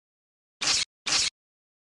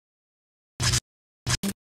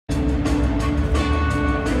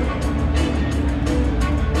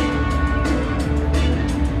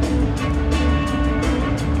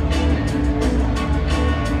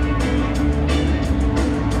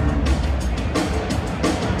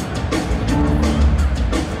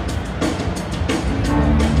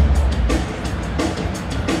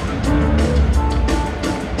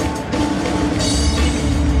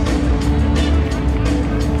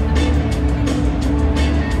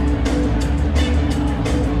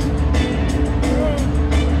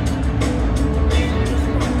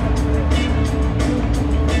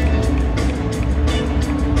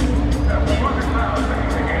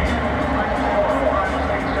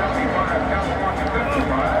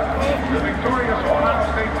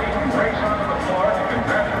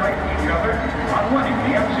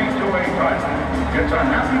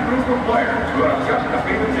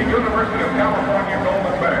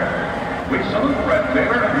We salute Fred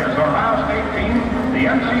Taylor and his Ohio State team, the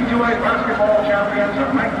NCAA basketball champions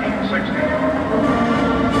of 1960.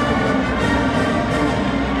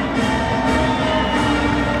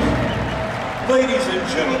 Ladies and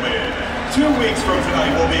gentlemen, 2 weeks from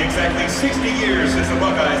tonight will be exactly 60 years since the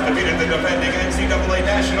Buckeyes defeated the defending NCAA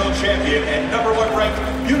national champion and #1 ranked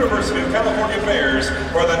University of California Bears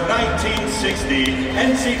for the 1960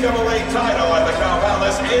 NCAA title at the Cow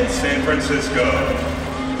Palace in San Francisco.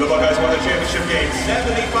 The Buckeyes won the championship game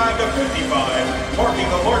 75-55, marking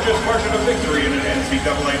the largest margin of victory in an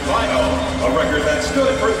NCAA final, a record that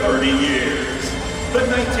stood for 30 years. The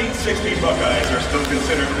 1960 Buckeyes are still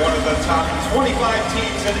considered one of the top 25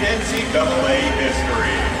 teams in NCAA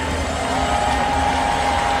history.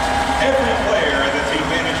 Every player and the team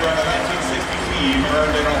manager on the 1960 team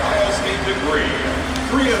earned an Ohio State degree.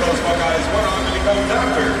 3 of those Buckeyes went on to become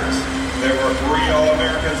doctors. There were 3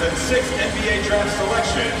 All-Americans and 6 NBA draft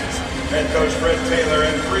selections. Head coach Fred Taylor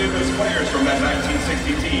and 3 of his players from that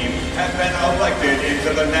 1960 team have been elected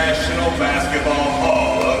into the National Basketball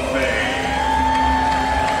Hall of Fame.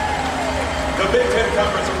 The Big Ten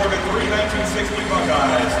Conference awarded 3 1960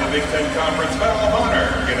 Buckeyes the Big Ten Conference Medal of Honor,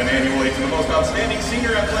 given annually to the most outstanding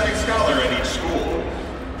senior athletic scholar in each school.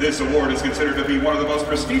 This award is considered to be one of the most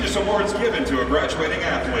prestigious awards given to a graduating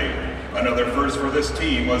athlete. Another first for this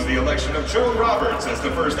team was the election of Joe Roberts as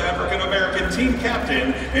the first African-American team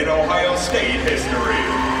captain in Ohio State history.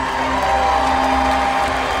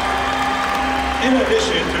 In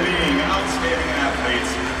addition to being outstanding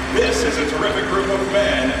athletes, this is a terrific group of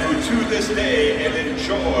men who to this day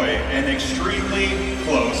enjoy an extremely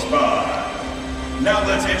close bond. Now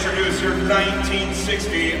let's introduce your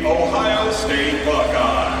 1960 Ohio State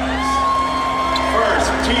Buckeyes.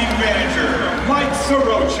 First, team manager, Mike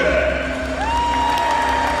Soroche.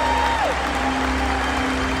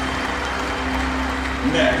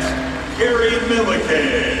 Next, Gary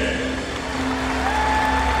Milliken.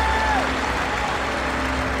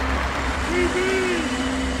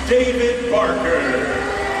 David Barker.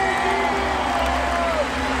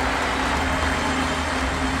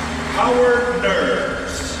 Howard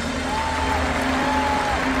Nurse.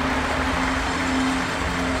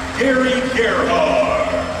 Gary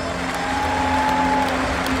Gerhardt.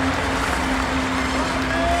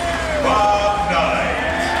 Bob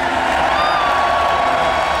Knight.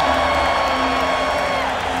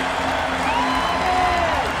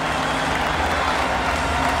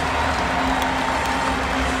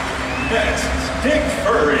 Next, Dick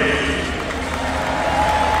Furry.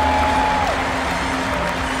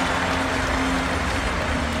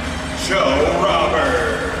 Joe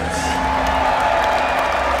Roberts.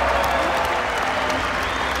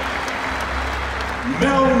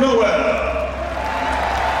 Mel Noel.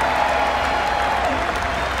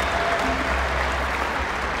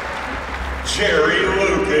 Jerry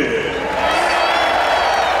Lucas.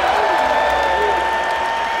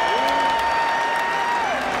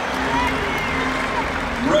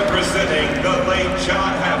 Representing the late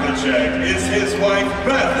John Havlicek is his wife,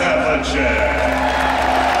 Beth Havlicek.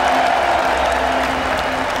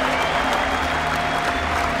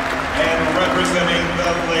 And representing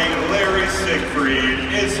the late Larry Siegfried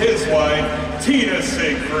is his wife, Tina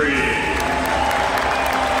Siegfried.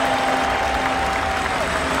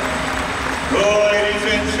 Ladies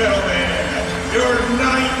and gentlemen, your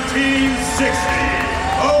 1960